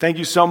Thank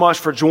you so much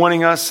for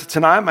joining us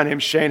tonight. My name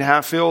is Shane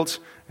Hatfield,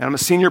 and I'm a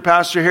senior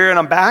pastor here, and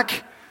I'm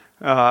back.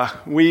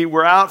 We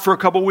were out for a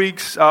couple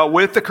weeks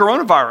with the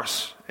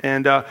coronavirus,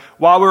 and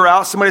while we were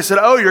out, somebody said,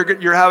 "Oh,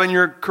 you're having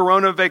your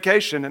corona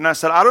vacation," and I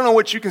said, "I don't know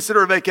what you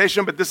consider a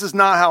vacation, but this is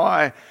not how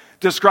I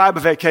describe a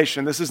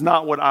vacation. This is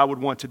not what I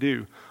would want to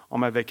do on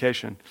my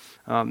vacation."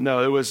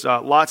 No, it was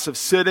lots of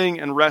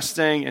sitting and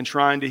resting and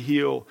trying to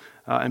heal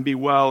and be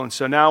well, and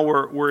so now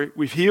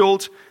we've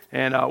healed,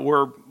 and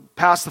we're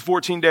past the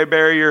 14-day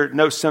barrier,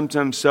 no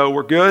symptoms, so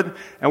we're good,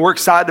 and we're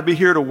excited to be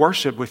here to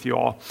worship with you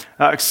all.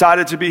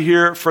 Excited to be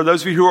here. For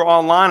those of you who are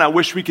online, I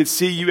wish we could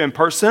see you in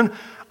person.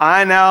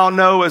 I now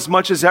know as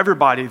much as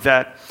everybody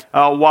that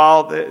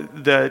while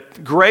the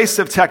grace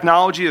of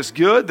technology is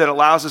good, that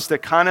allows us to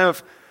kind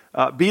of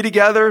be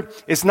together,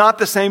 it's not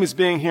the same as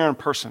being here in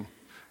person.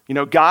 You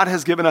know, God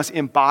has given us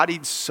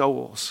embodied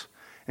souls.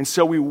 And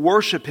so we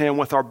worship him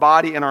with our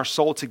body and our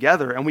soul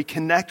together, and we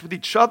connect with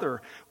each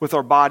other with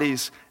our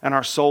bodies and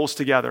our souls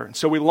together. And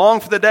so we long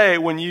for the day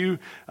when you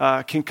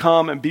can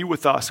come and be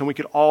with us, and we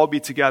can all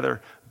be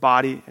together,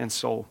 body and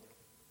soul.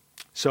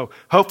 So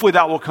hopefully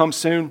that will come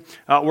soon.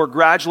 We're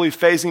gradually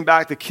phasing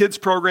back the kids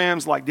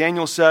programs. Like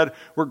Daniel said,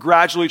 we're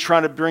gradually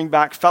trying to bring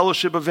back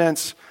fellowship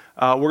events.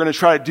 We're going to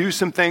try to do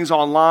some things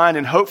online,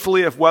 and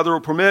hopefully, if weather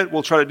will permit,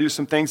 we'll try to do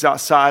some things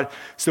outside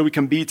so we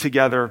can be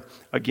together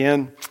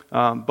again.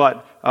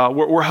 But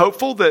we're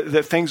hopeful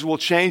that things will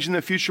change in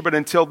the future. But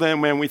until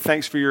then, man, we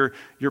thanks for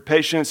your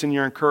patience and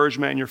your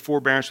encouragement and your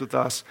forbearance with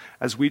us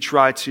as we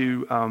try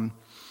to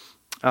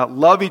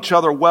love each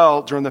other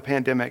well during the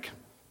pandemic.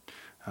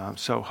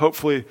 So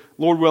hopefully,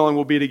 Lord willing,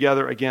 we'll be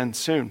together again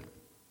soon.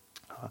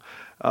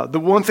 The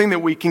one thing that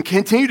we can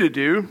continue to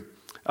do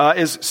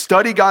is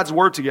study God's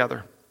Word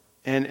together.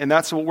 And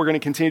that's what we're going to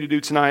continue to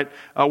do tonight.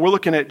 We're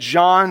looking at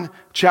John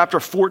chapter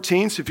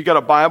 14. So if you've got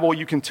a Bible,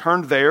 you can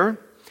turn there.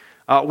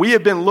 We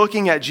have been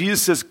looking at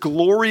Jesus'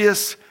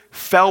 glorious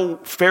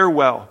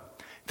farewell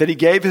that he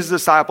gave his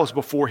disciples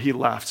before he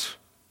left.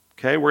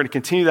 Okay, we're going to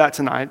continue that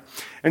tonight.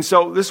 And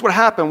so this is what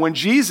happened. When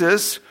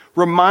Jesus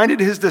reminded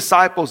his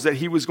disciples that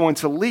he was going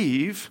to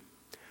leave,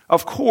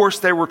 of course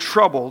they were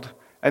troubled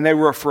and they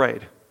were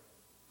afraid.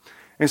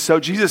 And so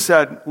Jesus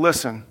said,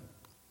 "Listen,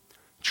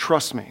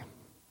 trust me.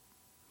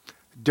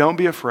 Don't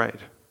be afraid.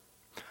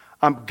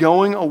 I'm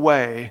going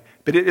away,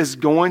 but it is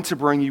going to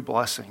bring you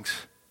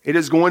blessings. It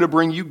is going to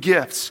bring you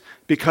gifts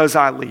because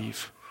I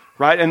leave."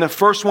 Right? And the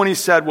first one he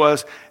said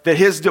was that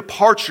his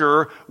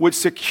departure would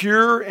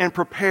secure and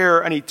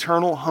prepare an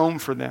eternal home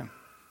for them.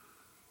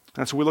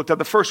 That's what we looked at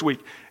the first week.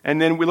 And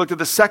then we looked at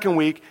the second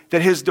week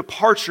that his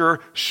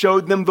departure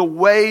showed them the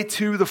way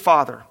to the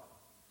Father.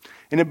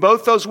 And in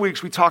both those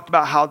weeks, we talked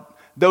about how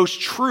those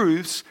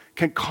truths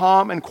can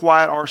calm and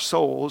quiet our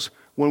souls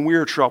when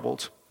we're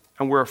troubled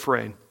and we're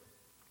afraid.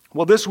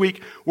 Well, this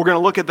week, we're going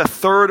to look at the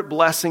third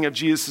blessing of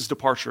Jesus'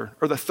 departure,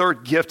 or the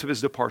third gift of his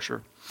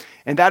departure,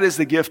 and that is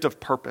the gift of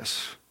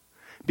purpose.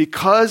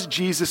 Because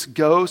Jesus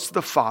goes to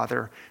the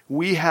Father,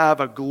 we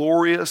have a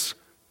glorious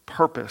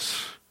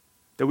purpose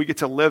that we get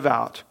to live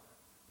out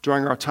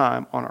during our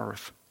time on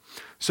earth.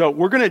 So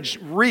we're going to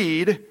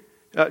read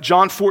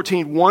John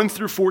 14, 1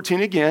 through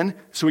 14 again,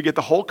 so we get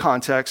the whole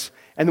context,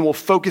 and then we'll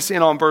focus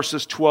in on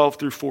verses 12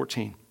 through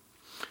 14.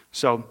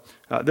 So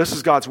this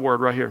is God's word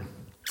right here.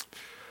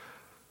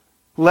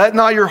 "Let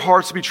not your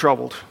hearts be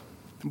troubled.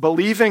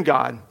 Believe in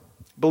God.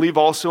 Believe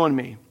also in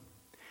me.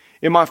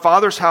 In my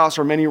Father's house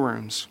are many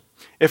rooms.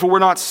 If it were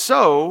not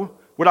so,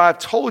 would I have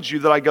told you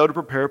that I go to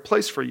prepare a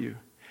place for you?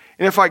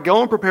 And if I go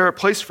and prepare a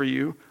place for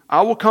you,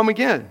 I will come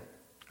again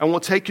and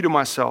will take you to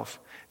myself,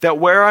 that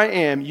where I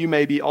am, you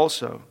may be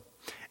also.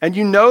 And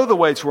you know the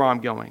way to where I'm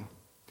going."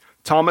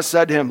 Thomas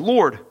said to him,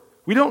 "Lord,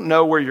 we don't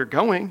know where you're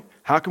going.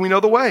 How can we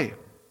know the way?"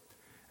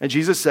 And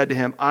Jesus said to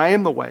him, "I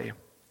am the way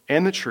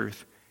and the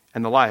truth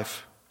and the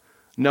life.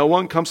 No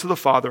one comes to the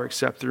Father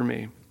except through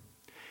me.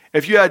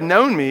 If you had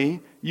known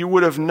me, you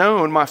would have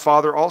known my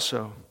Father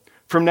also.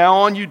 From now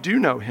on you do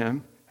know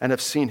him and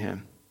have seen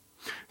him."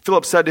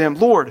 Philip said to him,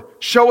 "Lord,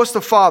 show us the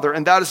Father,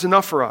 and that is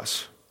enough for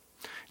us."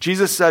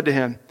 Jesus said to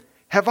him,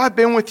 "Have I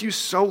been with you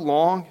so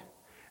long,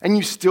 and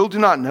you still do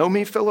not know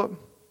me, Philip?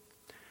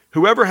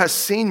 Whoever has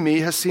seen me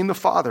has seen the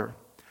Father.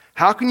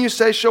 How can you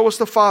say, 'Show us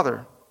the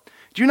Father'?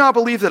 Do you not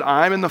believe that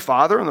I am in the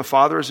Father and the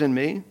Father is in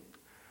me?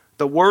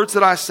 The words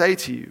that I say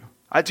to you,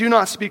 I do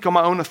not speak on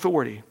my own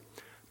authority,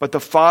 but the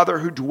Father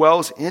who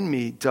dwells in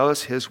me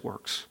does his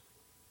works.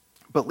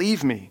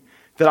 Believe me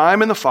that I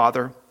am in the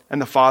Father and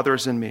the Father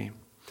is in me,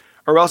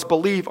 or else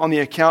believe on the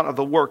account of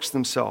the works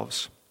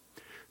themselves.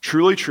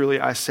 Truly, truly,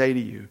 I say to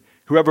you,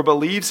 whoever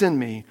believes in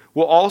me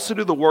will also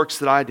do the works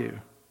that I do,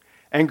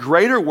 and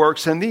greater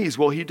works than these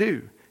will he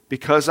do,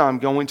 because I am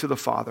going to the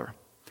Father.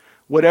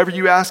 Whatever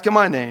you ask in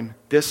my name,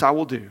 this I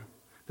will do,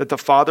 that the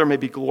Father may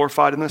be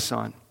glorified in the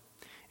Son.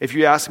 If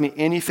you ask me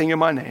anything in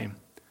my name,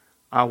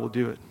 I will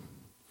do it."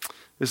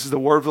 This is the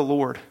word of the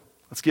Lord.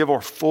 Let's give our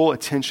full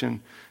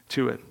attention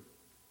to it.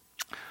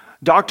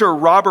 Dr.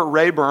 Robert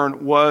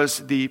Rayburn was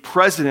the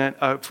president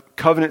of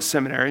Covenant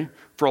Seminary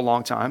for a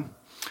long time.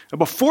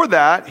 Before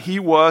that, he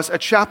was a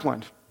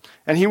chaplain.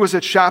 And he was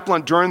a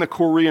chaplain during the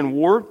Korean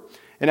War.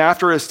 And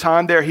after his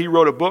time there, he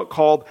wrote a book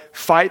called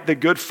Fight the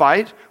Good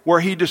Fight, where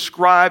he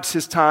describes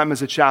his time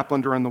as a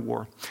chaplain during the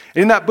war.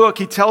 And in that book,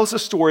 he tells the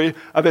story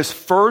of his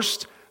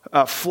first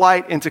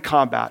flight into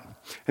combat.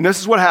 And this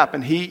is what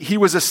happened. He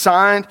was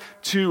assigned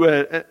to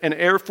an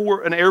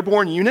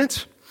airborne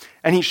unit,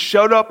 and he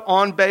showed up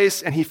on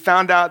base, and he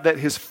found out that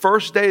his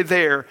first day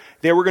there,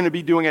 they were going to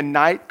be doing a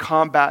night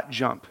combat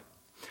jump.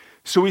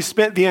 So he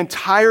spent the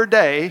entire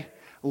day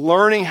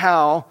learning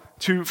how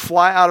to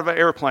fly out of an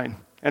airplane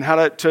and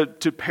how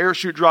to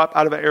parachute drop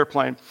out of an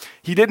airplane.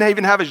 He didn't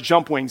even have his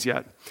jump wings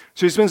yet.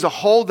 So he spends the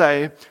whole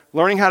day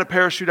learning how to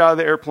parachute out of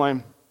the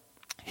airplane.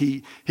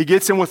 He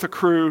gets in with the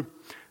crew.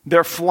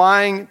 They're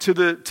flying to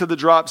the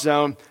drop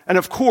zone. And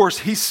of course,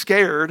 he's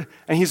scared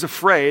and he's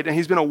afraid and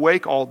he's been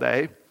awake all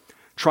day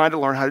trying to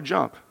learn how to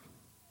jump.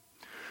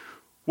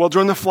 Well,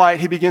 during the flight,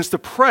 he begins to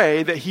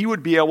pray that he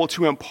would be able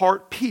to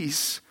impart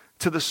peace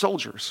to the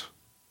soldiers.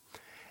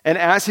 And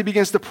as he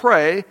begins to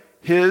pray,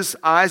 his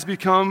eyes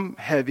become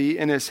heavy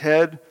and his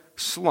head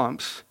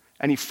slumps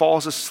and he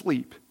falls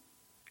asleep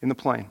in the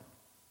plane.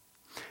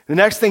 The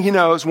next thing he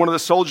knows, one of the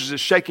soldiers is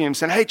shaking him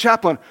saying, "Hey,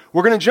 chaplain,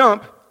 we're going to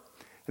jump."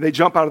 And they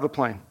jump out of the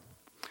plane.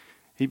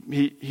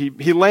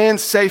 He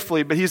lands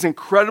safely, but he's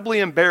incredibly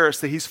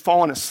embarrassed that he's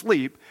fallen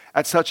asleep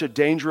at such a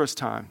dangerous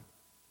time.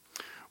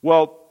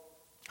 Well,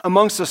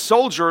 amongst the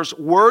soldiers,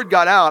 word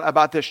got out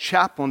about this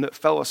chaplain that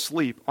fell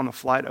asleep on the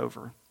flight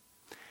over.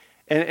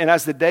 And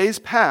as the days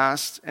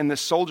passed and the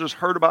soldiers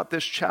heard about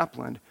this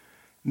chaplain,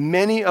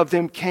 many of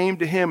them came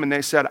to him and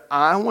they said,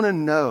 "I want to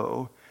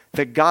know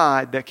the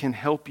God that can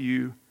help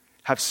you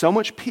have so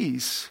much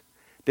peace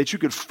that you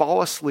could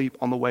fall asleep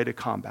on the way to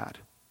combat."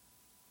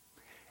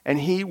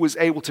 And he was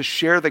able to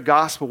share the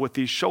gospel with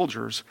these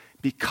soldiers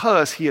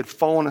because he had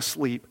fallen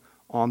asleep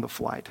on the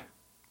flight.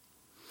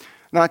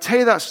 Now, I tell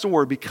you that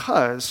story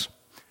because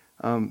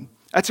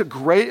that's a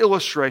great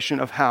illustration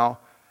of how,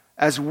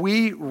 as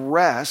we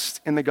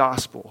rest in the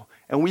gospel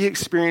and we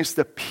experience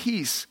the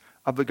peace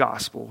of the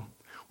gospel,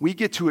 we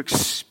get to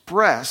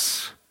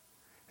express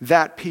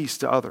that peace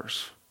to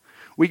others.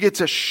 We get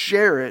to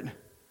share it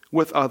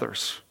with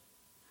others.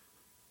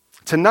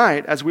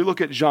 Tonight, as we look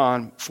at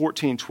John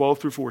 14, 12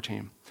 through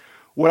 14,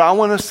 what I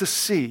want us to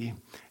see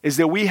is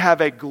that we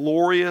have a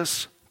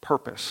glorious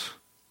purpose.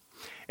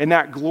 And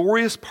that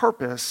glorious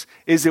purpose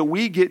is that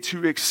we get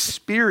to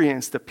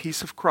experience the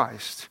peace of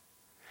Christ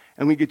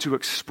and we get to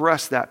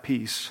express that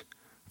peace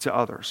to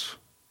others.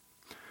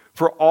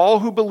 For all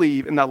who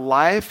believe in the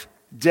life,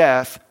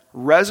 death,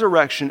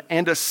 resurrection,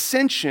 and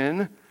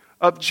ascension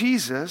of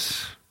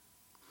Jesus,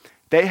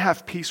 they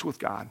have peace with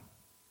God.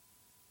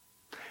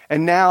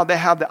 And now they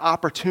have the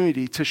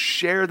opportunity to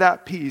share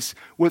that peace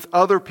with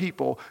other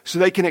people so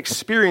they can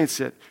experience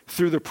it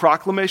through the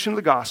proclamation of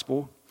the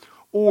gospel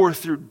or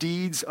through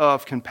deeds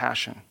of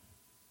compassion.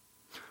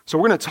 So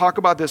we're going to talk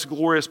about this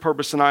glorious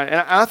purpose tonight.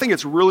 And I think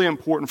it's really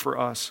important for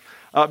us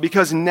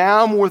because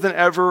now more than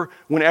ever,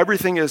 when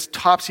everything is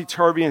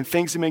topsy-turvy and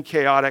things have been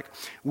chaotic,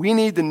 we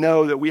need to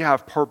know that we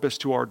have purpose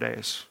to our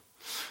days.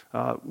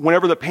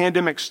 Whenever the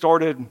pandemic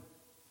started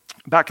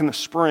back in the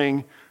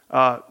spring,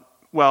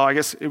 I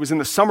guess it was in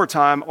the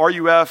summertime,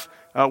 RUF,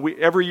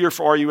 every year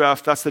for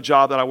RUF, that's the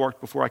job that I worked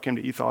before I came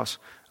to Ethos.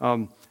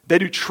 They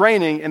do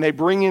training and they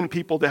bring in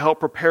people to help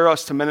prepare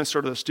us to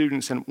minister to the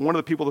students. And one of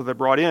the people that they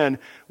brought in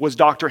was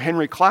Dr.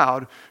 Henry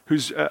Cloud,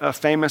 who's a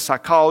famous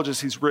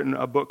psychologist. He's written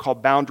a book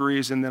called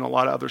Boundaries and then a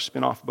lot of other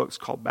spin-off books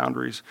called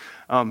Boundaries.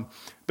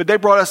 But they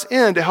brought us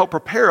in to help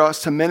prepare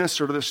us to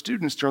minister to the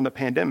students during the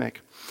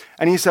pandemic.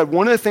 And he said,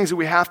 one of the things that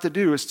we have to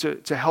do is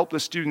to help the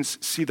students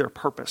see their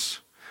purpose.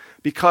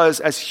 Because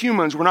as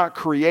humans, we're not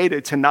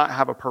created to not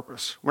have a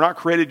purpose. We're not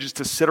created just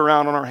to sit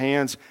around on our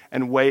hands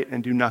and wait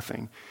and do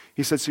nothing.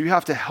 He said, so you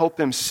have to help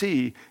them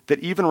see that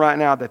even right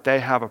now that they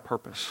have a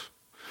purpose.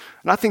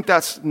 And I think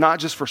that's not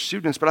just for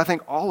students, but I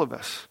think all of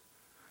us.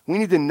 We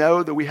need to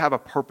know that we have a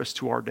purpose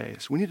to our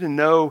days. We need to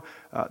know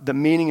the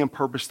meaning and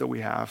purpose that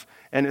we have.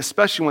 And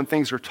especially when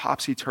things are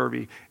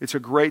topsy-turvy, it's a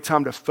great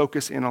time to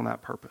focus in on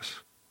that purpose.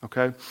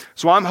 Okay?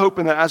 So I'm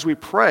hoping that as we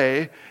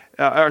pray,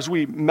 as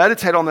we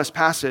meditate on this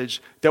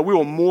passage, that we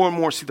will more and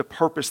more see the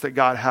purpose that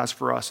God has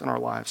for us in our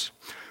lives.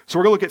 So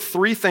we're going to look at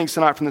three things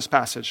tonight from this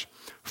passage.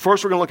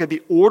 First, we're going to look at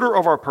the order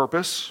of our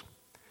purpose.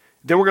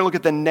 Then we're going to look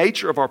at the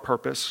nature of our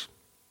purpose.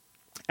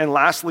 And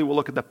lastly, we'll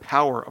look at the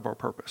power of our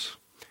purpose.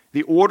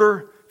 The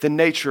order, the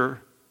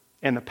nature,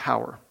 and the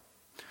power.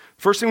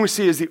 First thing we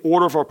see is the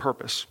order of our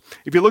purpose.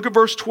 If you look at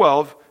verse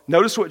 12,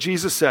 notice what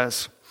Jesus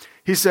says.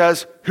 He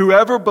says,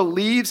 "Whoever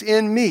believes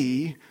in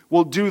me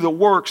will do the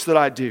works that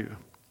I do."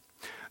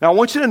 Now, I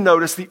want you to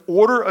notice the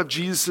order of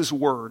Jesus'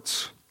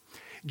 words.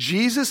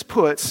 Jesus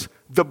puts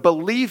the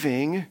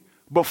believing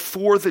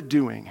before the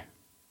doing.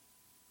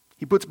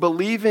 He puts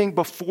believing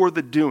before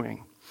the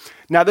doing.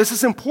 Now, this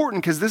is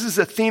important because this is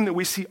a theme that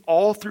we see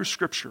all through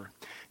Scripture.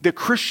 That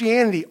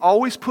Christianity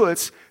always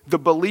puts the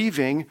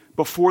believing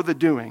before the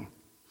doing.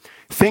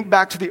 Think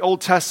back to the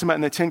Old Testament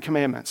and the Ten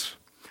Commandments.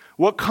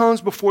 What comes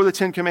before the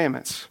Ten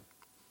Commandments?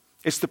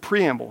 It's the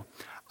preamble.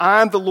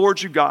 I'm the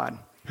Lord your God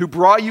who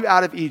brought you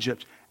out of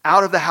Egypt,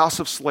 out of the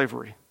house of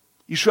slavery.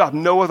 You shall have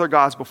no other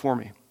gods before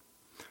me.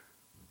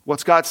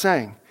 What's God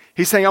saying?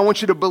 He's saying, I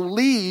want you to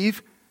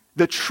believe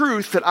the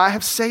truth that I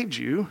have saved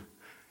you,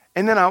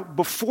 and then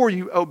before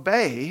you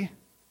obey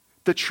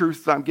the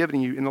truth that I'm giving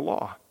you in the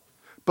law.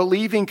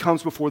 Believing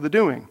comes before the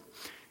doing.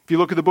 If you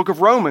look at the book of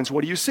Romans,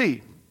 what do you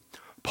see?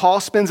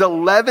 Paul spends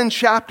 11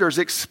 chapters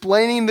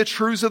explaining the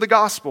truths of the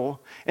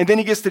gospel, and then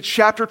he gets to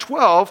chapter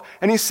 12,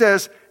 and he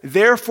says,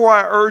 therefore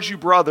I urge you,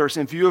 brothers,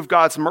 in view of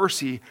God's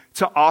mercy,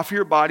 to offer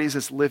your bodies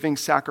as living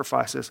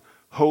sacrifices,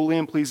 holy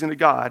and pleasing to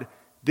God.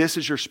 This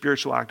is your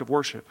spiritual act of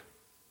worship.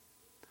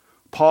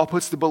 Paul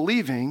puts the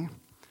believing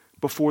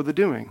before the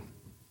doing.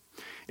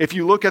 If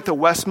you look at the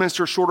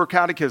Westminster Shorter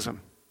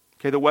Catechism,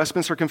 the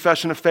Westminster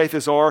Confession of Faith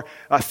is our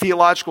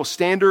theological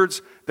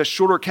standards. The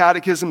Shorter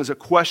Catechism is a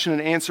question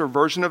and answer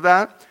version of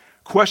that.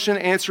 Question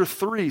and answer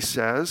 3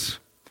 says,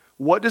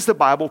 what does the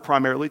Bible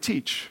primarily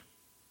teach?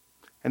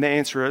 And the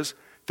answer is,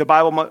 the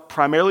Bible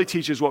primarily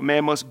teaches what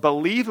man must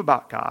believe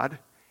about God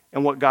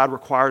and what God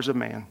requires of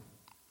man.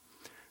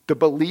 The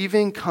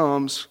believing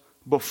comes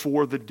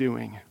before the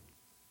doing.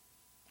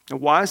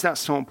 And why is that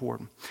so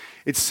important?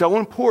 It's so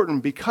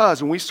important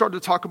because when we start to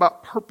talk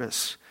about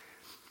purpose,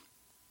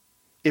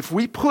 if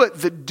we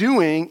put the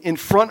doing in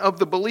front of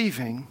the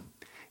believing,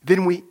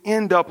 then we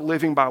end up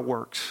living by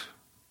works.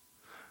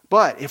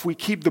 But if we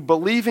keep the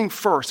believing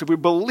first, if we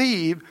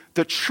believe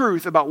the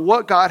truth about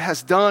what God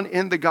has done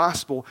in the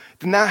gospel,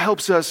 then that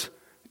helps us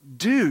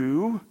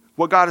do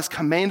what God has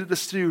commanded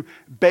us to do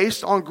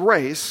based on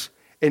grace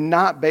and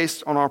not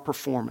based on our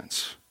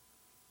performance.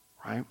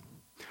 Right?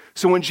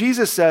 So when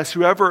Jesus says,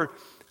 whoever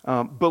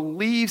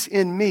believes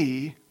in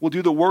me will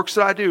do the works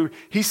that I do,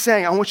 he's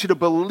saying, I want you to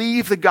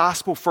believe the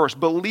gospel first.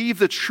 Believe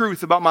the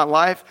truth about my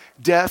life,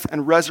 death,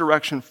 and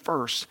resurrection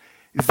first.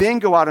 Then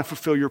go out and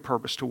fulfill your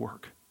purpose to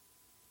work.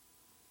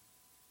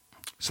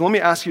 So let me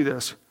ask you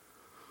this.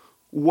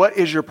 What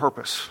is your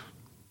purpose?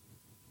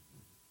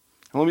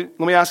 And let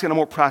me ask it in a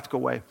more practical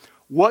way.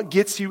 What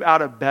gets you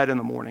out of bed in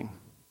the morning?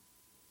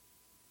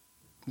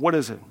 What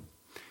is it?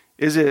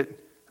 Is it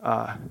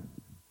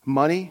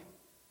money?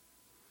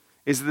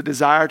 Is it the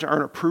desire to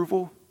earn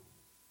approval?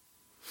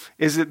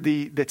 Is it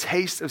the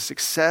taste of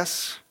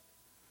success?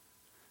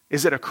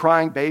 Is it a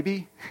crying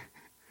baby?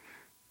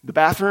 The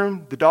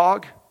bathroom? The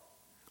dog?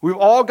 We've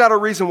all got a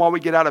reason why we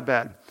get out of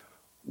bed.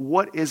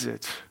 What is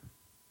it?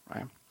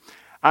 Right?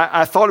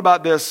 I thought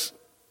about this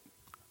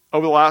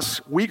over the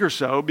last week or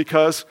so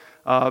because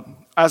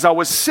as I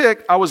was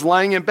sick, I was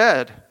laying in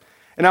bed.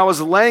 And I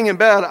was laying in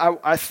bed,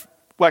 I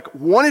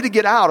wanted to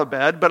get out of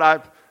bed, but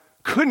I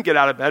couldn't get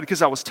out of bed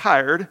because I was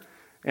tired.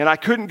 And I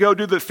couldn't go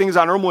do the things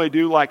I normally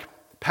do, like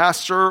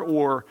pastor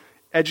or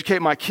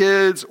educate my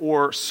kids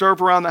or serve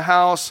around the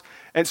house.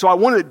 And so I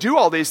wanted to do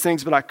all these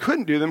things, but I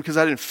couldn't do them because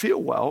I didn't feel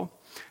well.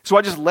 So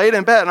I just laid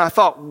in bed and I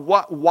thought,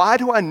 why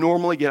do I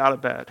normally get out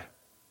of bed?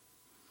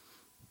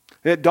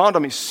 And it dawned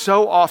on me,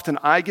 so often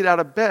I get out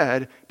of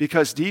bed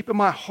because deep in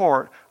my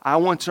heart, I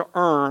want to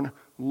earn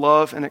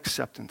love and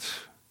acceptance.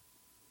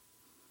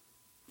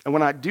 And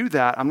when I do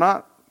that, I'm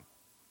not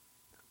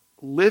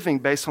living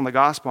based on the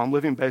gospel, I'm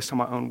living based on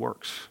my own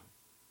works.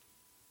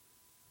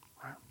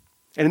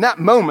 And in that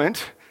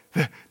moment,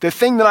 the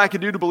thing that I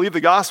could do to believe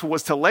the gospel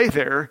was to lay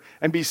there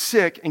and be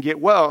sick and get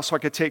well so I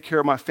could take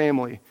care of my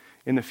family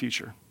in the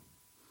future.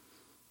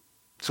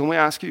 So let me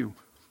ask you,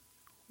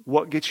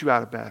 what gets you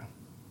out of bed?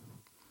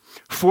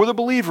 For the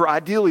believer,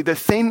 ideally, the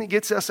thing that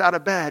gets us out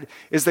of bed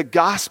is the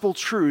gospel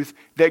truth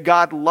that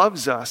God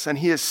loves us and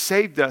he has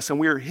saved us and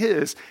we are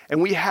his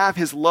and we have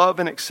his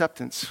love and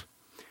acceptance.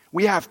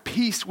 We have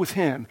peace with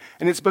him.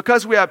 And it's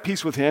because we have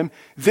peace with him,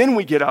 then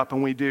we get up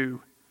and we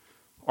do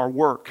our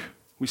work.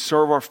 We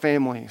serve our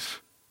families.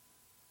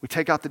 We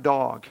take out the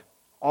dog.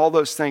 All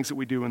those things that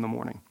we do in the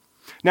morning.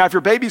 Now, if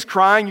your baby's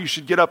crying, you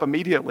should get up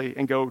immediately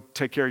and go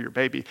take care of your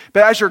baby.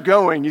 But as you're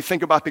going, you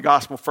think about the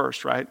gospel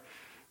first, right?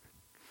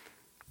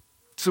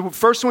 So the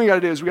first thing we got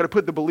to do is we got to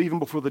put the believing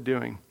before the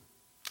doing.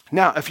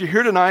 Now, if you're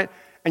here tonight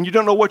and you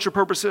don't know what your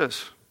purpose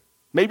is,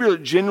 maybe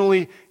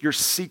you're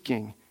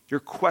seeking, you're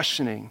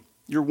questioning,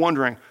 you're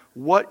wondering,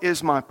 what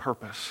is my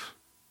purpose?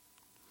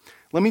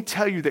 Let me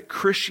tell you that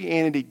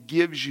Christianity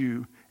gives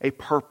you a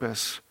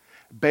purpose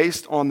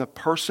based on the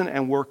person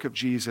and work of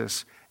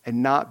Jesus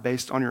and not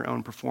based on your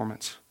own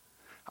performance.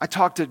 I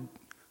talked to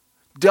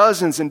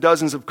dozens and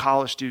dozens of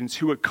college students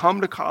who would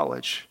come to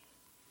college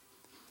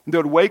and they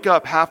would wake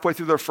up halfway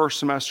through their first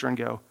semester and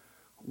go,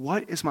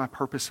 what is my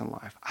purpose in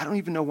life? I don't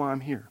even know why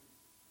I'm here.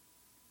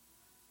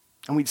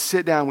 And we'd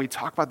sit down and we'd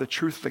talk about the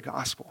truth of the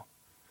gospel.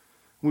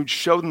 We'd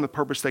show them the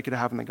purpose they could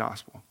have in the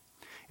gospel.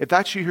 If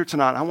that's you here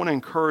tonight, I want to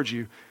encourage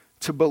you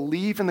to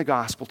believe in the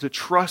gospel, to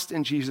trust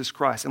in Jesus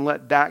Christ, and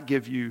let that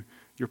give you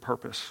your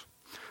purpose.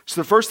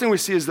 So the first thing we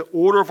see is the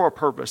order of our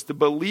purpose. The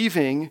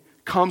believing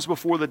comes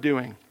before the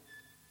doing.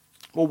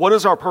 Well, what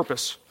is our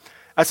purpose?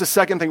 That's the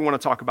second thing we want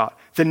to talk about.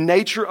 The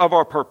nature of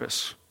our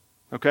purpose.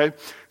 Okay?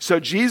 So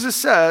Jesus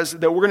says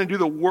that we're going to do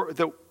the work,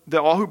 that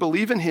all who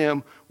believe in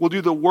him will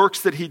do the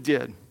works that he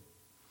did.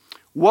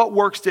 What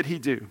works did he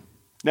do?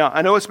 Now,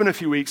 I know it's been a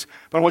few weeks,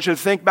 but I want you to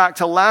think back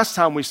to last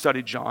time we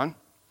studied John,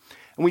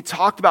 and we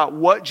talked about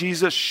what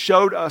Jesus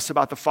showed us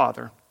about the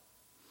Father.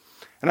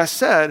 And I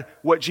said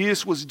what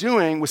Jesus was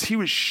doing was he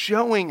was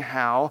showing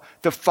how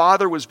the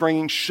Father was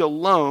bringing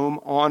shalom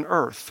on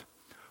earth.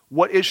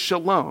 What is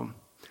shalom?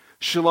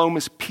 Shalom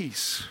is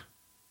peace.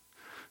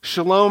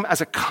 Shalom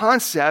as a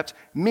concept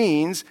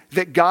means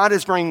that God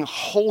is bringing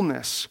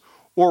wholeness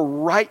or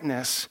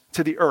rightness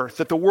to the earth,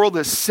 that the world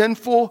is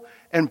sinful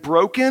and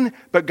broken,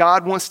 but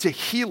God wants to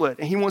heal it,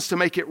 and he wants to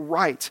make it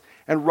right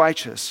and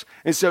righteous.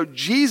 And so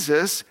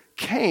Jesus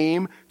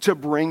came to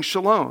bring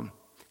shalom.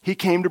 He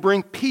came to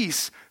bring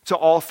peace to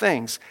all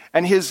things.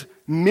 And his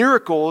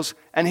miracles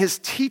and his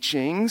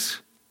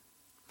teachings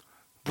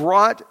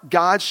brought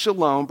God's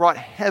shalom, brought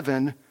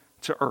heaven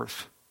to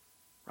earth.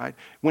 Right?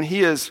 When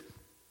he is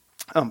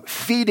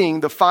feeding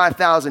the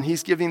 5,000,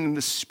 he's giving them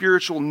the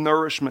spiritual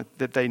nourishment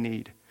that they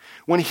need.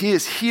 When he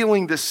is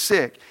healing the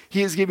sick,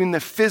 he is giving the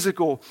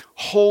physical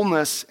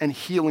wholeness and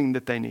healing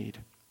that they need.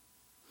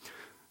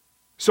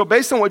 So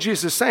based on what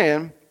Jesus is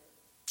saying,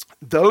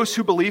 those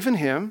who believe in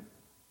him,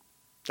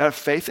 that have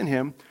faith in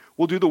him,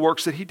 will do the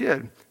works that he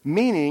did,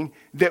 meaning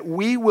that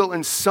we will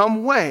in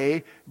some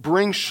way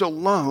bring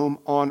shalom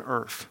on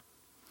earth.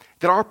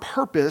 That our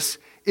purpose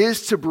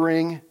is to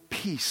bring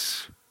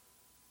peace.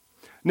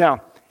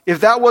 Now, if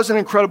that wasn't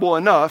incredible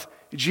enough,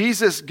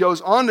 Jesus goes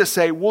on to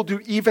say, we'll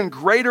do even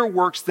greater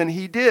works than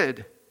he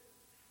did.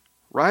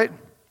 Right?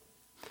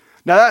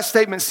 Now that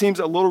statement seems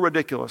a little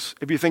ridiculous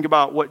if you think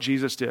about what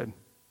Jesus did.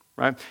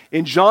 Right?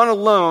 In John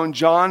alone,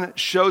 John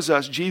shows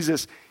us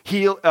Jesus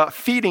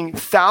feeding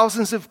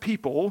thousands of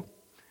people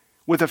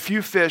with a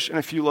few fish and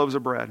a few loaves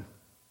of bread.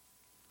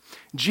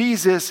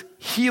 Jesus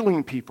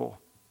healing people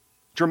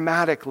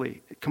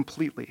dramatically,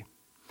 completely.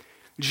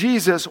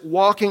 Jesus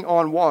walking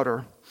on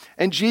water,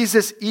 and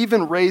Jesus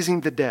even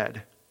raising the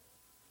dead.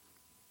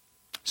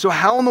 So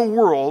how in the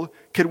world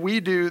could we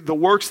do the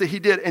works that he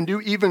did and do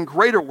even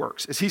greater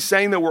works? Is he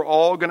saying that we're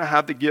all going to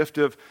have the gift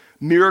of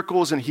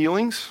miracles and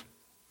healings?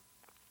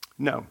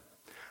 No,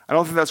 I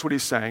don't think that's what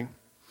he's saying.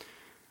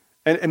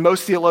 And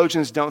most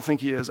theologians don't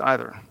think he is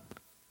either.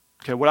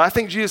 Okay, what I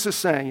think Jesus is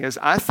saying is,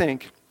 I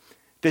think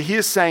that he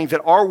is saying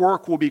that our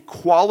work will be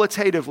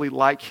qualitatively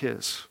like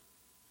his.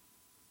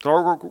 That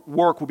our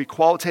work will be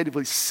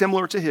qualitatively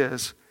similar to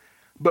his,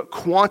 but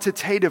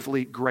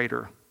quantitatively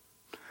greater.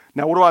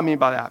 Now, what do I mean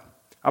by that?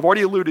 I've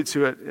already alluded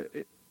to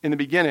it in the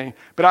beginning,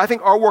 but I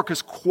think our work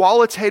is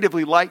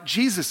qualitatively like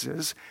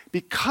Jesus's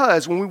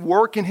because when we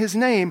work in his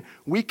name,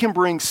 we can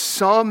bring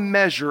some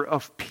measure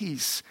of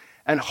peace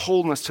and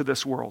wholeness to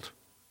this world,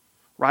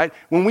 right?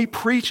 When we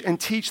preach and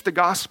teach the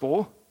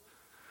gospel,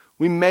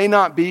 we may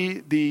not be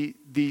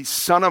the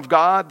Son of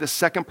God, the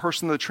second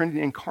person of the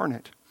Trinity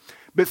incarnate,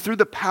 but through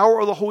the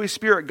power of the Holy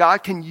Spirit,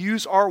 God can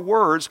use our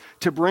words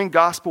to bring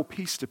gospel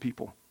peace to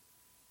people.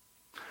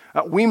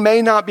 We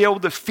may not be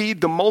able to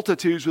feed the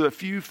multitudes with a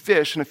few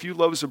fish and a few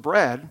loaves of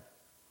bread,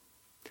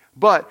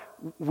 but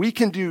we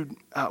can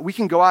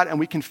go out and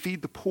we can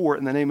feed the poor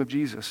in the name of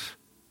Jesus.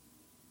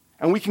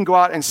 And we can go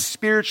out and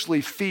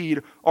spiritually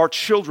feed our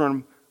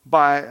children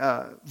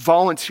by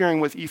volunteering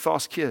with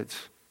Ethos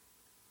Kids.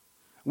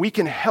 We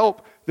can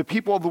help the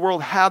people of the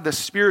world have the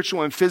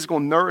spiritual and physical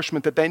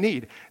nourishment that they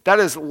need. That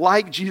is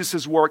like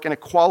Jesus' work in a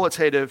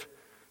qualitative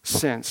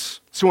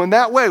sense. So in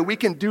that way, we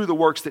can do the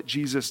works that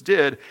Jesus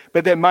did,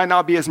 but they might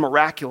not be as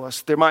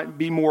miraculous. They might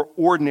be more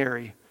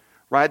ordinary,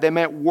 right? They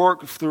might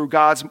work through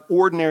God's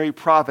ordinary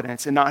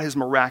providence and not his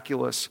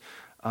miraculous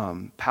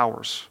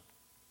powers.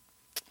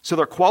 So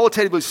they're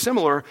qualitatively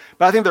similar,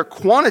 but I think they're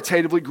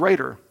quantitatively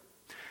greater.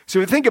 So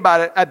if you think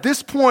about it, at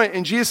this point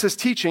in Jesus'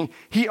 teaching,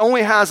 he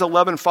only has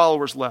 11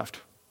 followers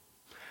left.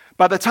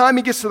 By the time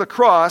he gets to the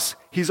cross,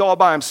 he's all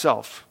by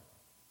himself.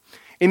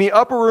 In the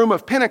upper room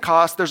of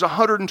Pentecost, there's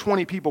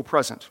 120 people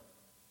present.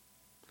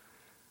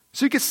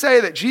 So you could say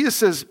that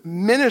Jesus'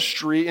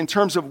 ministry in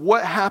terms of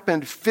what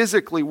happened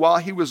physically while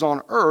he was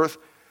on earth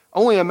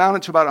only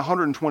amounted to about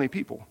 120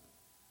 people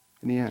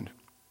in the end.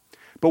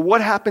 But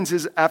what happens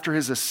is after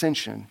his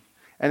ascension,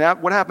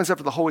 and what happens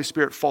after the Holy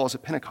Spirit falls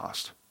at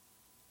Pentecost?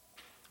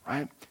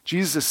 Right?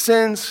 Jesus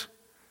ascends.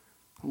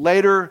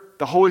 Later,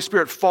 the Holy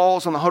Spirit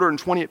falls on the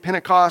 120 at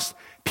Pentecost.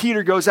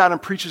 Peter goes out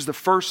and preaches the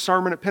first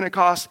sermon at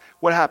Pentecost.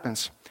 What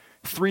happens?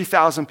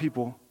 3,000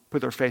 people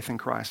put their faith in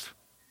Christ.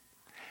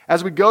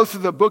 As we go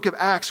through the book of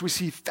Acts, we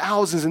see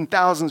thousands and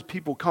thousands of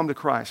people come to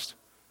Christ.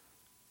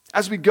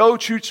 As we go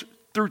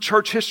through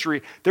church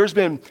history, there's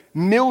been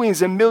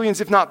millions and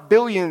millions, if not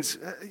billions,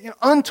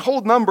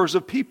 untold numbers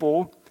of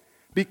people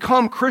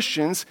become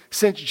Christians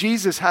since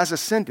Jesus has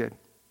ascended.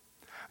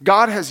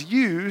 God has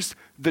used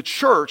the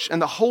church and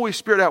the Holy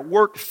Spirit at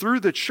work through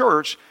the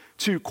church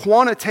to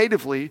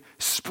quantitatively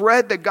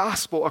spread the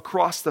gospel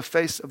across the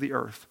face of the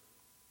earth.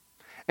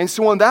 And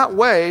so in that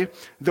way,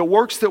 the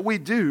works that we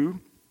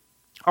do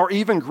are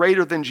even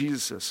greater than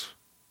Jesus's,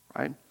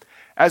 right?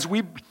 As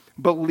we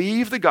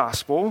believe the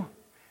gospel,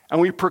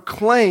 and we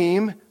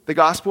proclaim the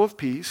gospel of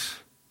peace,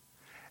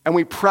 and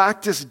we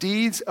practice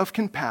deeds of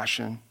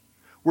compassion,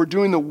 we're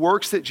doing the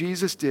works that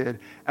Jesus did,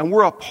 and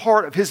we're a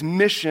part of his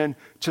mission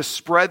to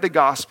spread the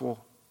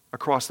gospel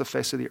across the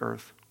face of the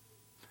earth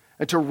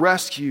and to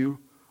rescue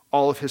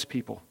all of his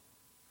people.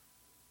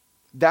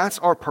 That's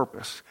our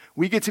purpose.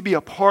 We get to be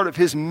a part of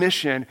his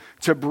mission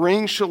to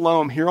bring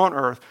shalom here on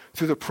earth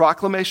through the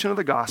proclamation of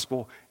the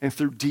gospel and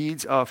through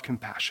deeds of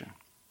compassion.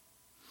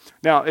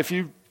 Now, if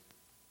you've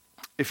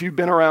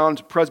been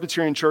around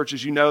Presbyterian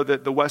churches, you know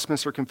that the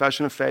Westminster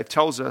Confession of Faith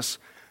tells us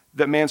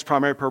that man's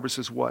primary purpose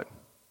is what?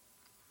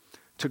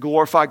 To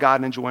glorify God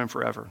and enjoy him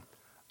forever.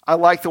 I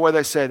like the way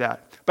they say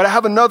that. But I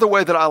have another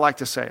way that I like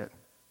to say it.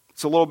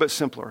 It's a little bit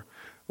simpler.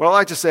 What I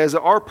like to say is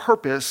that our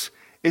purpose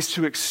is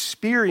to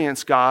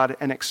experience God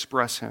and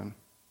express him.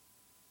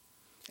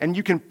 And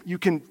you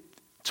can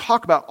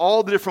talk about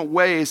all the different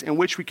ways in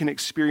which we can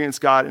experience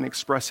God and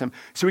express him.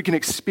 So we can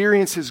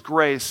experience his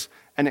grace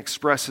and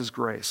express his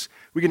grace.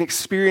 We can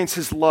experience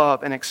his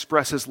love and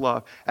express his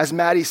love. As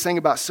Maddie sang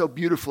about so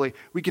beautifully,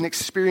 we can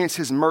experience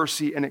his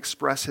mercy and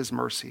express his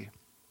mercy.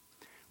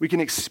 We can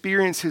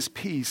experience his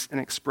peace and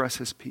express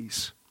his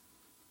peace.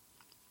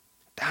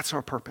 That's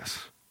our purpose.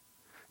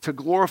 To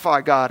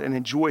glorify God and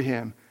enjoy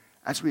him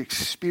as we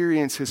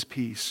experience his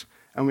peace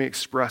and we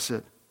express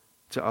it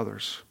to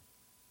others.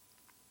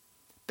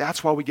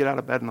 That's why we get out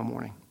of bed in the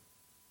morning.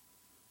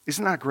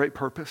 Isn't that a great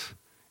purpose?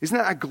 Isn't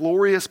that a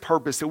glorious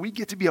purpose that we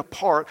get to be a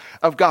part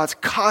of God's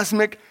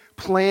cosmic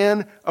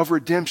plan of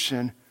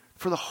redemption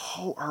for the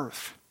whole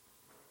earth?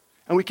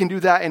 And we can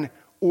do that in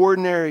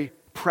ordinary,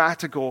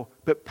 practical,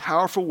 but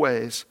powerful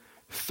ways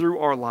through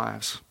our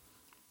lives.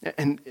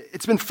 And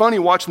it's been funny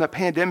watching the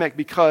pandemic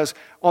because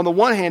on the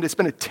one hand, it's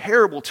been a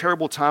terrible,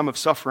 terrible time of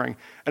suffering.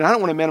 And I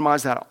don't want to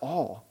minimize that at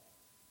all.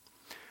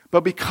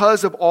 But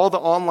because of all the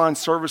online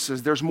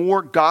services, there's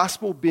more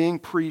gospel being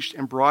preached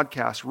and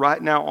broadcast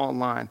right now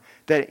online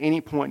than at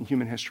any point in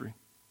human history.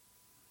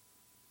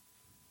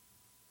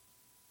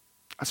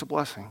 That's a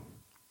blessing.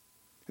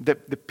 The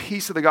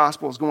peace of the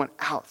gospel is going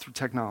out through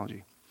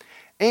technology.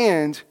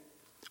 And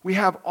we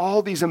have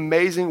all these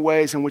amazing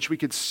ways in which we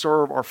could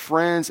serve our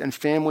friends and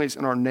families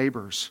and our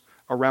neighbors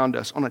around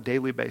us on a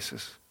daily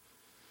basis.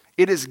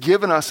 It has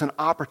given us an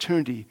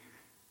opportunity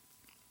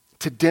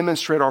to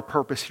demonstrate our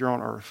purpose here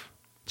on earth,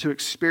 to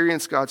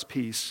experience God's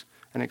peace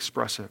and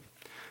express it.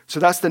 So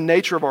that's the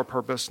nature of our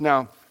purpose.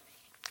 Now,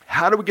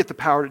 how do we get the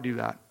power to do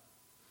that?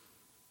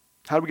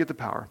 How do we get the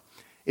power?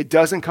 It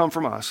doesn't come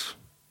from us.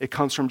 It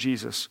comes from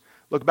Jesus.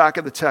 Look back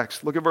at the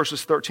text. Look at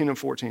verses 13 and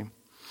 14.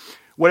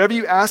 Whatever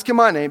you ask in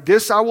my name,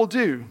 this I will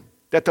do,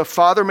 that the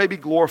Father may be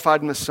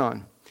glorified in the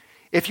Son.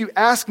 If you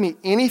ask me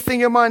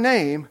anything in my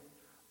name,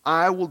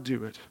 I will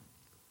do it.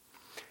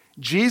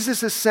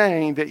 Jesus is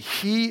saying that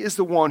he is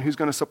the one who's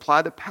going to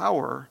supply the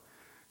power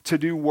to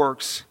do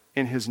works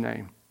in his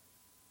name.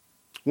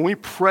 When we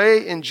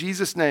pray in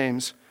Jesus'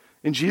 name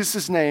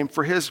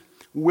for his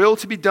will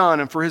to be done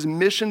and for his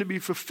mission to be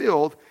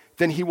fulfilled,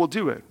 then he will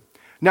do it.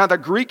 Now, the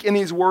Greek in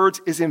these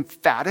words is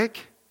emphatic.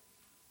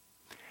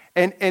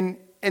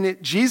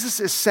 Jesus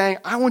is saying,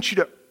 I want you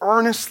to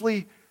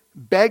earnestly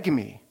beg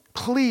me,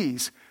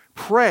 please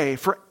pray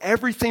for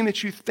everything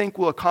that you think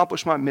will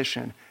accomplish my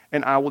mission,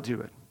 and I will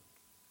do it.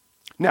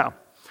 Now,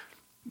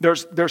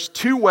 there's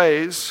two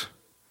ways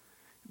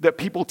that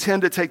people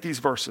tend to take these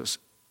verses.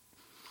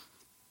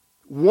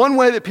 One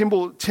way that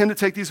people tend to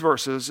take these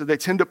verses is they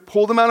tend to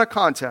pull them out of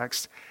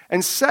context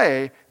and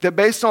say that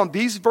based on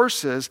these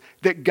verses,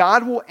 that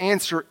God will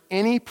answer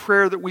any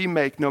prayer that we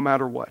make no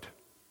matter what.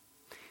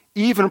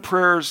 Even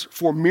prayers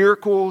for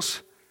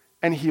miracles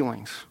and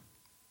healings.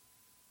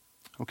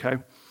 Okay?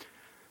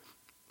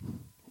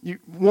 You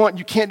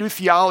can't do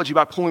theology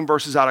by pulling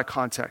verses out of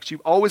context.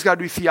 You've always got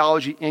to do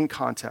theology in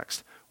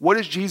context. What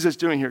is Jesus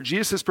doing here?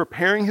 Jesus is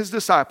preparing his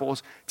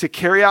disciples to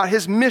carry out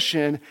his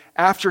mission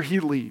after he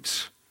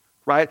leaves,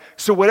 right?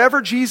 So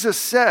whatever Jesus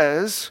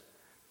says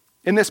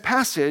in this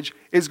passage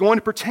is going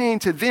to pertain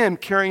to them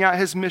carrying out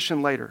his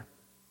mission later.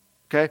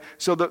 Okay?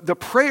 So the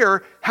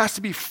prayer has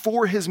to be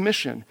for his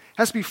mission. It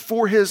has to be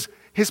for his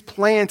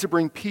plan to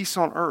bring peace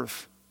on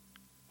earth,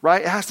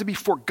 right? It has to be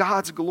for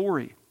God's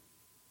glory.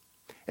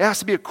 It has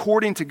to be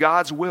according to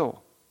God's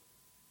will.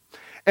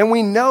 And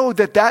we know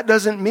that that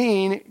doesn't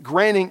mean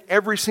granting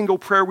every single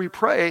prayer we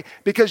pray,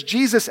 because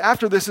Jesus,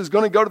 after this, is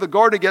going to go to the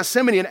Garden of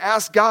Gethsemane and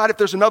ask God if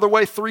there's another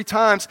way 3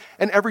 times,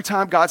 and every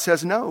time God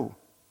says no.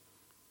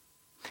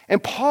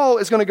 And Paul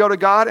is going to go to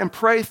God and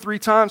pray 3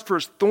 times for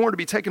his thorn to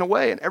be taken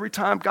away, and every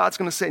time God's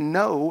going to say,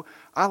 no,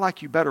 I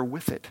like you better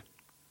with it.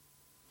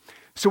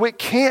 So it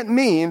can't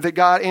mean that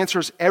God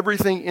answers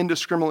everything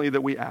indiscriminately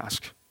that we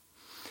ask.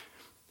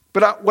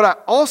 But what I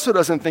also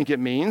doesn't think it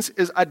means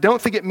is I don't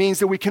think it means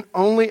that we can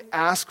only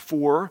ask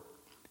for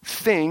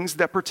things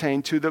that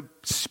pertain to the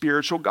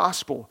spiritual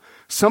gospel.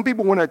 Some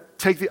people want to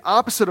take the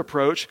opposite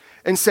approach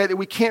and say that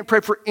we can't pray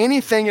for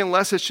anything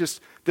unless it's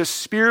just the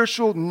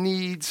spiritual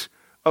needs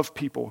of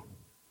people.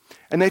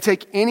 And they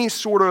take any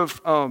sort of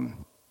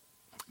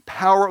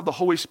power of the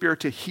Holy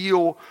Spirit to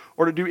heal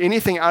or to do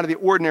anything out of the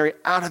ordinary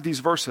out of these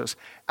verses.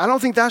 I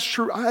don't think that's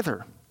true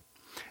either.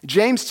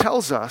 James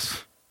tells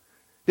us,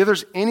 if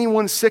there's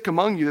anyone sick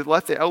among you, that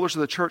let the elders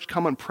of the church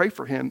come and pray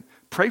for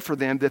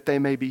them that they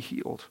may be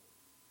healed.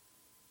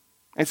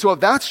 And so if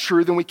that's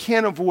true, then we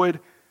can't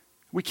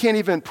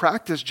even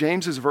practice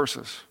James's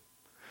verses.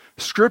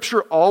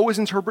 Scripture always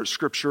interprets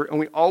Scripture, and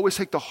we always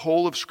take the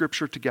whole of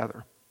Scripture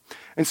together.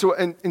 And so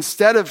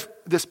instead of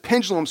this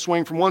pendulum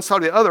swing from one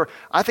side to the other,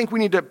 I think we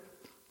need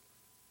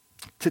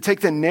to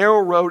take the narrow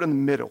road in the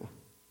middle,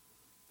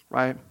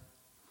 right?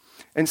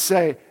 And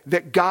say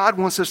that God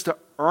wants us to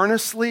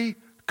earnestly,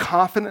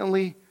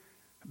 confidently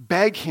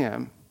beg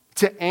him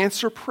to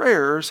answer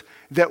prayers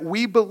that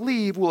we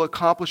believe will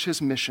accomplish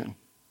his mission,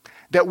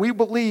 that we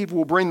believe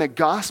will bring the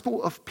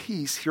gospel of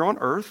peace here on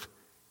earth,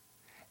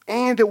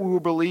 and that we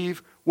will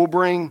believe will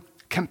bring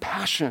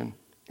compassion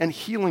and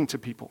healing to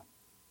people.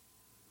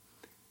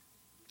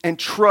 And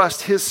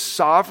trust his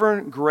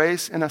sovereign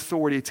grace and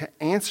authority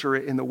to answer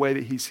it in the way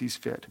that he sees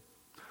fit.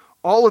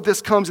 All of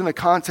this comes in the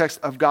context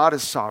of God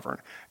is sovereign.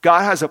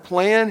 God has a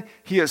plan.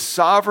 He is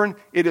sovereign.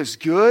 It is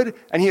good.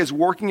 And he is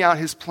working out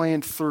his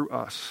plan through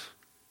us.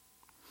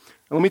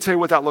 And let me tell you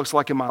what that looks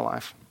like in my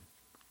life.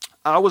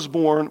 I was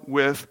born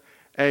with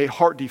a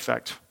heart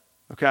defect.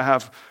 Okay, I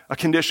have a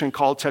condition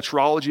called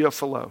tetralogy of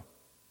Fallot.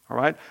 All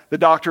right, the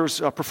doctors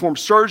performed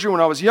surgery when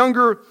I was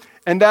younger,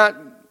 and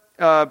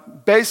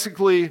that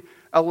basically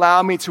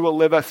allowed me to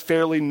live a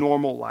fairly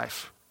normal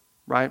life,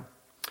 right?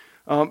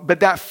 But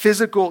that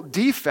physical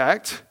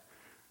defect,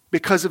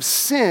 because of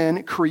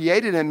sin,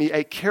 created in me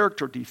a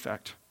character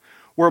defect,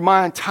 where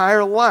my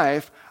entire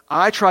life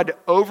I tried to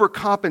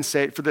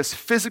overcompensate for this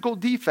physical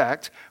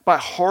defect by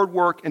hard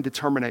work and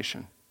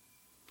determination.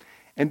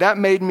 And that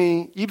made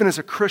me, even as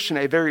a Christian,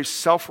 a very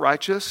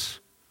self-righteous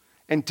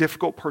and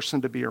difficult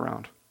person to be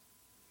around.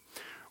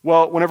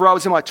 Well, whenever I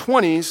was in my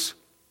 20s,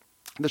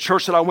 the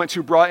church that I went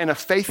to brought in a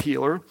faith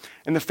healer,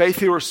 and the faith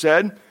healer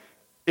said,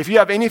 if you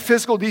have any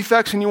physical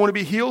defects and you want to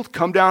be healed,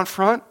 come down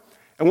front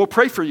and we'll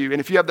pray for you. And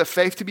if you have the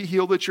faith to be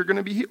healed, that you're going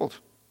to be healed.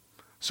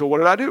 So what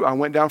did I do? I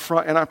went down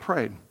front and I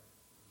prayed.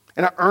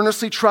 And I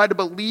earnestly tried to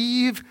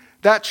believe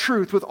that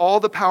truth with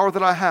all the power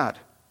that I had.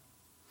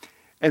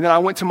 And then I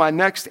went to my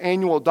next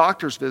annual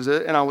doctor's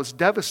visit, and I was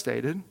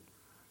devastated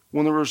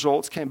when the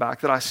results came back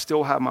that I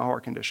still have my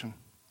heart condition.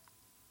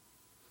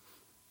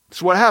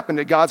 So what happened?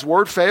 Did God's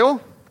word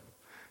fail?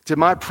 Did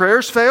my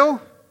prayers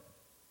fail?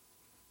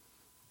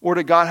 Or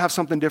did God have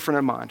something different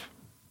in mind?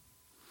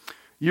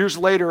 Years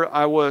later,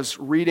 I was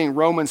reading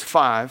Romans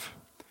 5,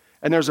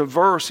 and there's a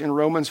verse in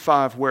Romans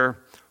 5 where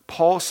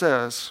Paul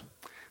says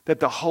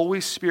that the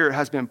Holy Spirit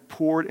has been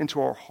poured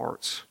into our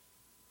hearts,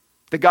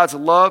 that God's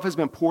love has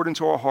been poured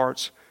into our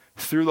hearts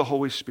through the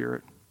Holy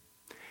Spirit.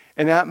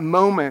 And that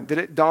moment that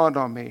it dawned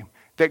on me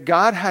that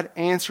God had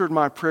answered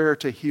my prayer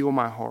to heal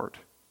my heart,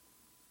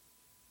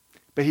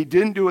 but he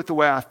didn't do it the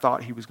way I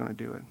thought he was going to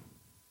do it.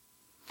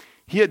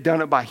 He had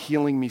done it by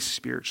healing me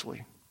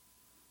spiritually.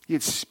 He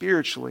had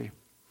spiritually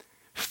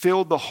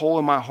filled the hole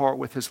in my heart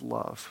with his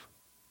love.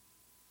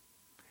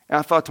 And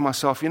I thought to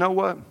myself, you know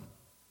what?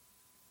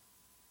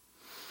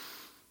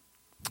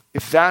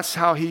 If that's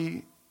how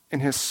he, in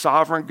his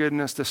sovereign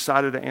goodness,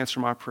 decided to answer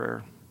my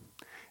prayer,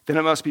 then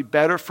it must be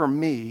better for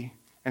me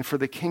and for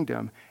the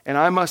kingdom, and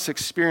I must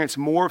experience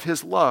more of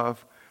his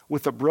love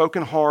with a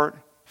broken heart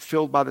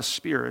filled by the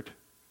Spirit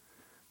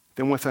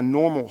than with a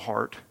normal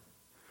heart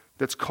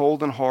that's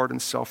cold and hard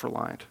and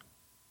self-reliant.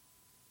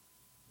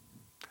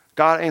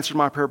 God answered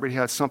my prayer, but he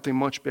had something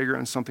much bigger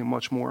and something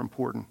much more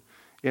important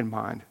in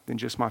mind than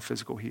just my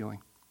physical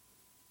healing.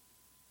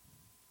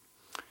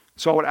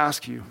 So I would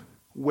ask you,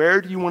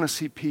 where do you want to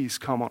see peace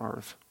come on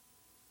earth?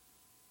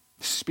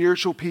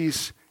 Spiritual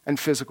peace and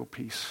physical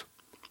peace.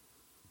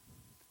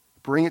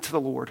 Bring it to the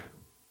Lord.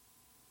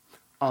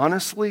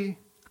 Honestly,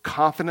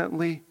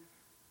 confidently,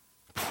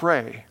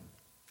 pray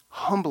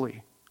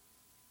humbly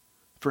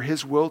for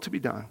his will to be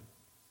done.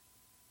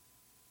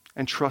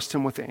 And trust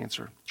him with the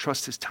answer.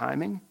 Trust his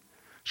timing.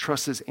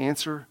 Trust his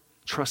answer.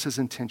 Trust his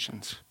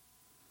intentions.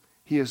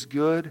 He is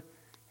good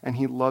and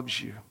he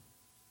loves you.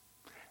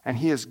 And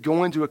he is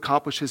going to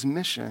accomplish his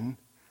mission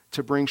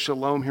to bring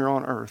shalom here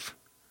on earth.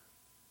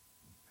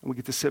 And we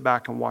get to sit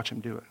back and watch him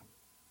do it.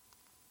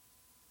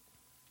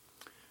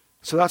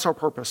 So that's our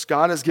purpose.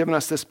 God has given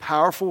us this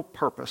powerful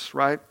purpose,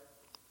 right?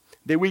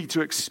 That we get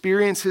to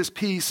experience his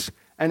peace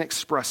and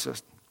express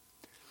it.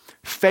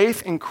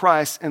 Faith in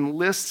Christ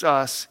enlists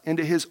us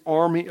into his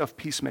army of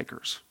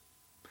peacemakers.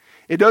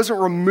 It doesn't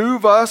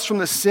remove us from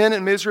the sin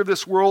and misery of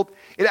this world.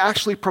 It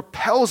actually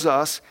propels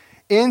us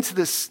into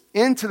the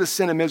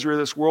sin and misery of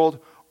this world,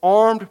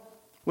 armed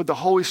with the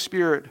Holy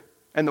Spirit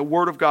and the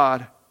Word of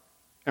God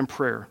and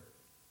prayer.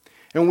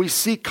 And when we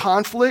see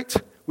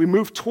conflict, we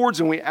move towards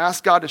it and we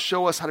ask God to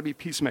show us how to be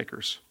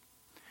peacemakers.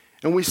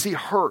 And when we see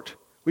hurt,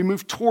 we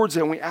move towards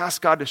it and we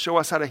ask God to show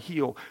us how to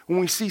heal. When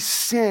we see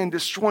sin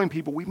destroying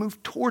people, we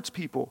move towards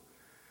people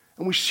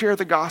and we share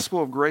the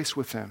gospel of grace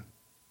with them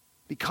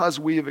because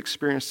we have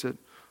experienced it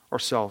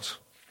ourselves.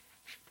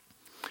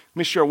 Let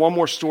me share one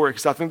more story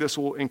because I think this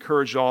will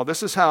encourage y'all.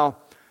 This is how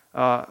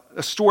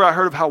a story I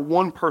heard of how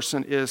one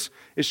person is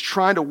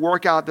trying to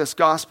work out this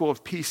gospel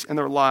of peace in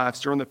their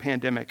lives during the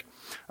pandemic.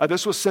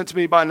 This was sent to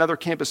me by another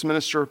campus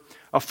minister.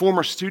 A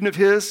former student of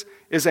his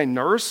is a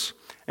nurse,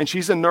 and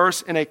she's a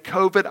nurse in a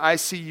COVID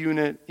ICU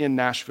unit in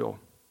Nashville.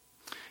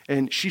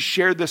 And she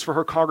shared this for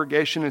her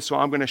congregation, and so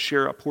I'm going to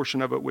share a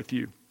portion of it with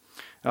you.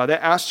 They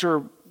asked her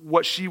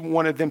what she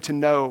wanted them to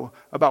know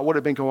about what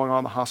had been going on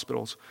in the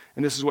hospitals.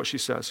 And this is what she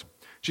says.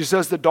 She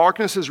says, "The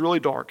darkness is really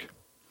dark.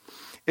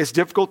 It's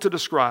difficult to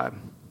describe.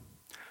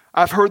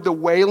 I've heard the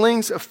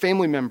wailings of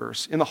family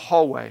members in the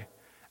hallway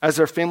as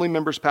their family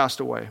members passed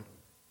away.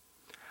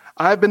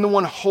 I've been the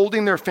one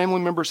holding their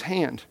family member's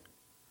hand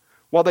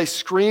while they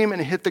scream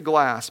and hit the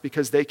glass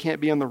because they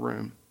can't be in the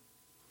room.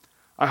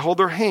 I hold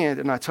their hand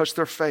and I touch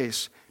their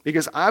face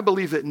because I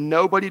believe that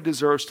nobody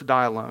deserves to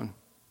die alone.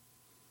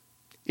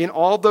 In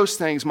all those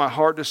things, my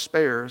heart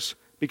despairs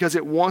because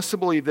it wants to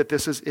believe that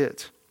this is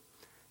it,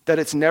 that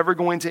it's never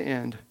going to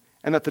end,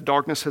 and that the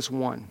darkness has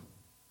won.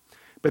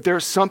 But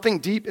there's something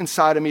deep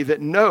inside of me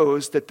that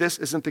knows that this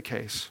isn't the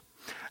case,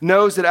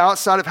 knows that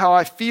outside of how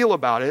I feel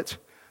about it,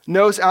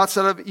 knows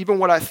outside of even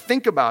what I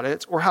think about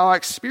it or how I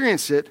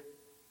experience it,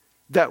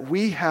 that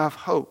we have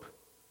hope.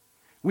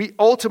 We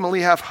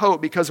ultimately have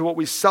hope because of what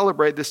we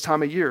celebrate this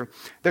time of year,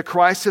 that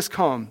Christ has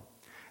come,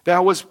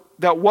 that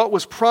what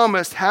was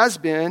promised has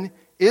been,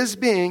 is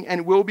being,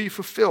 and will be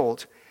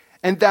fulfilled.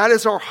 And that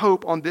is our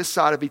hope on this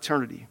side of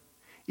eternity.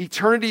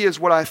 Eternity is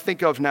what I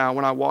think of now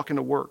when I walk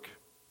into work.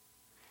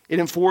 It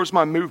informs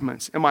my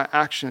movements and my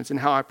actions and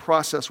how I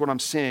process what I'm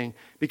seeing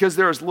because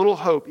there is little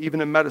hope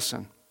even in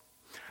medicine.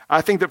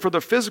 I think that for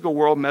the physical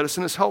world,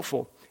 medicine is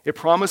helpful. It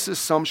promises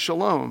some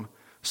shalom,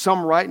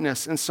 some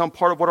rightness, and some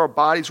part of what our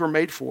bodies were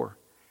made for.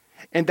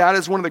 And that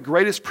is one of the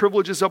greatest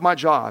privileges of my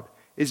job,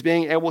 is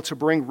being able to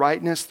bring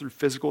rightness through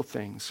physical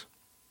things.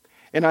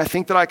 And I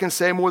think that I can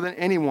say more than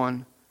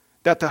anyone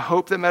that the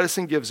hope that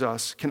medicine gives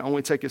us can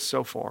only take us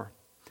so far.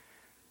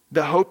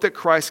 The hope that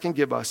Christ can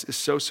give us is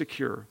so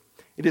secure.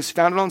 It is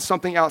founded on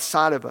something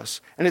outside of us,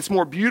 and it's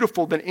more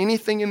beautiful than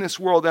anything in this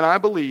world, and I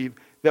believe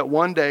that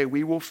one day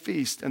we will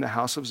feast in the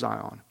house of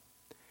Zion,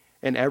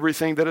 and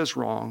everything that is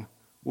wrong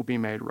will be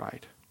made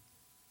right.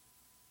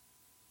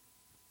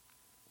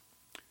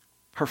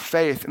 Her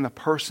faith in the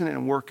person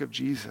and work of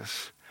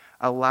Jesus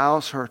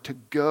allows her to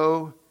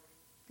go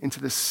into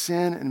the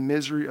sin and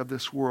misery of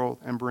this world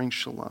and bring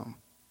shalom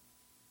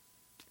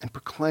and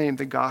proclaim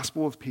the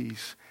gospel of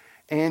peace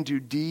and do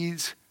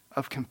deeds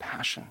of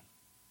compassion.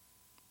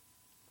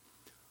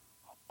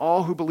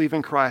 All who believe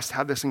in Christ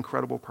have this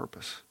incredible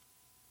purpose.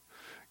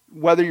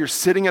 Whether you're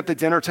sitting at the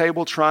dinner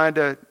table trying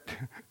to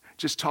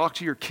just talk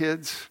to your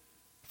kids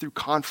through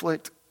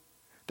conflict,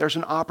 there's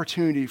an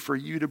opportunity for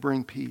you to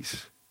bring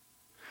peace.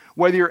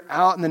 Whether you're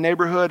out in the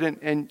neighborhood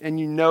and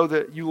you know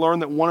that you learn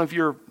that one of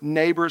your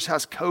neighbors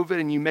has COVID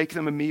and you make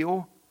them a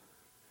meal,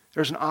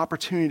 there's an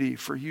opportunity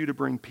for you to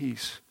bring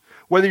peace.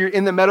 Whether you're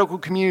in the medical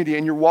community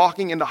and you're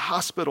walking into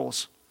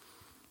hospitals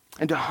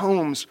and to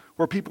homes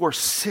where people are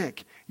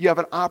sick, you have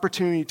an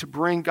opportunity to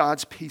bring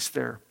God's peace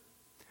there.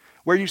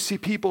 Where you see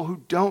people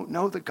who don't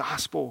know the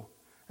gospel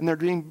and they're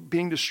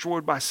being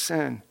destroyed by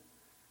sin,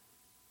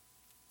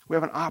 we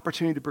have an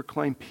opportunity to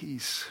proclaim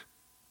peace.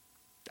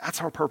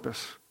 That's our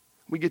purpose.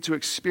 We get to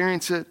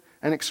experience it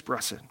and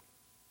express it.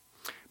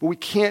 But we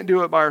can't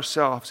do it by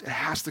ourselves. It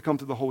has to come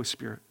through the Holy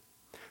Spirit.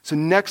 So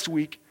next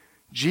week,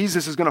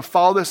 Jesus is going to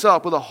follow this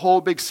up with a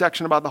whole big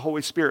section about the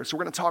Holy Spirit. So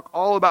we're going to talk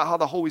all about how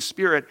the Holy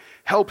Spirit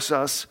helps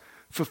us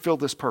fulfill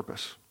this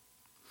purpose.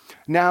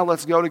 Now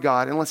let's go to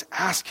God and let's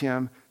ask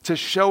Him to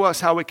show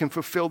us how we can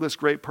fulfill this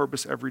great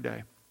purpose every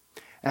day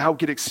and how we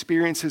can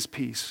experience His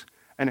peace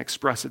and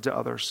express it to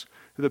others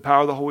through the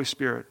power of the Holy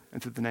Spirit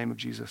and through the name of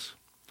Jesus.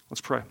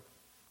 Let's pray.